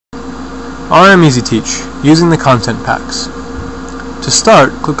I am EasiTeach, using the content packs. To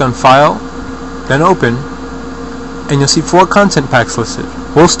start, click on File, then Open, and you'll see 4 content packs listed.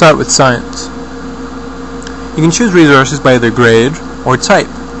 We'll start with Science. You can choose resources by either grade or type.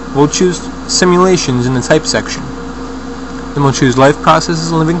 We'll choose Simulations in the Type section. Then we'll choose Life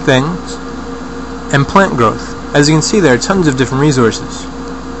Processes and Living Things, and Plant Growth. As you can see, there are tons of different resources.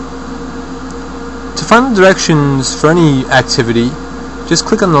 To find the directions for any activity, just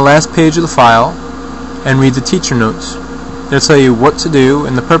click on the last page of the file and read the teacher notes. They'll tell you what to do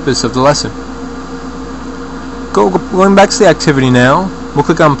and the purpose of the lesson. Going back to the activity now, we'll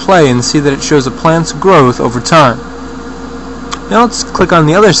click on Play and see that it shows a plant's growth over time. Now let's click on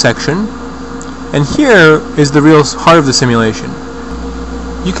the other section, and here is the real heart of the simulation.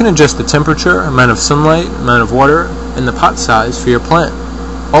 You can adjust the temperature, amount of sunlight, amount of water, and the pot size for your plant.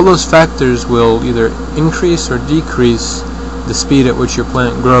 All those factors will either increase or decrease the speed at which your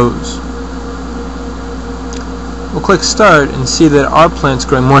plant grows. We'll click Start and see that our plant's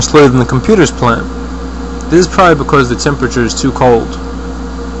growing more slowly than the computer's plant. This is probably because the temperature is too cold.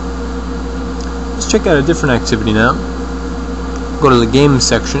 Let's check out a different activity now. Go to the Games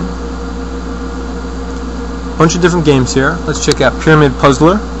section. Bunch of different games here. Let's check out Pyramid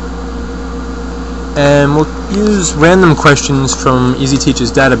Puzzler. And we'll use random questions from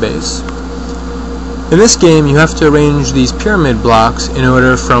EasiTeach's database. In this game, you have to arrange these pyramid blocks in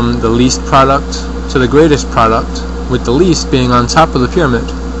order from the least product to the greatest product, with the least being on top of the pyramid.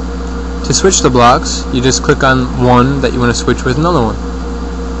 To switch the blocks, you just click on one that you want to switch with another one.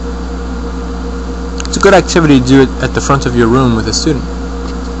 It's a good activity to do it at the front of your room with a student.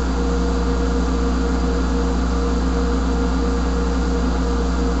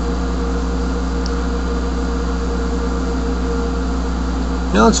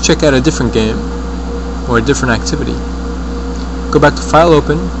 Now let's check out a different game, or a different activity. Go back to File,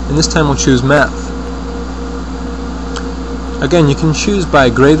 Open, and this time we'll choose Math. Again, you can choose by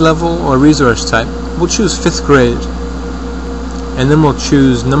grade level or resource type. We'll choose 5th grade, and then we'll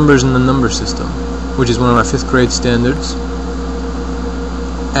choose Numbers in the Number System, which is one of our 5th grade standards,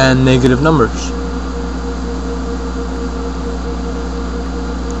 and Negative Numbers.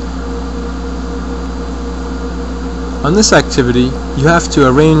 On this activity, you have to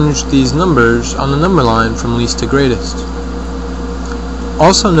arrange these numbers on the number line from least to greatest.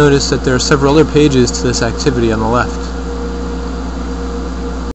 Also notice that there are several other pages to this activity on the left.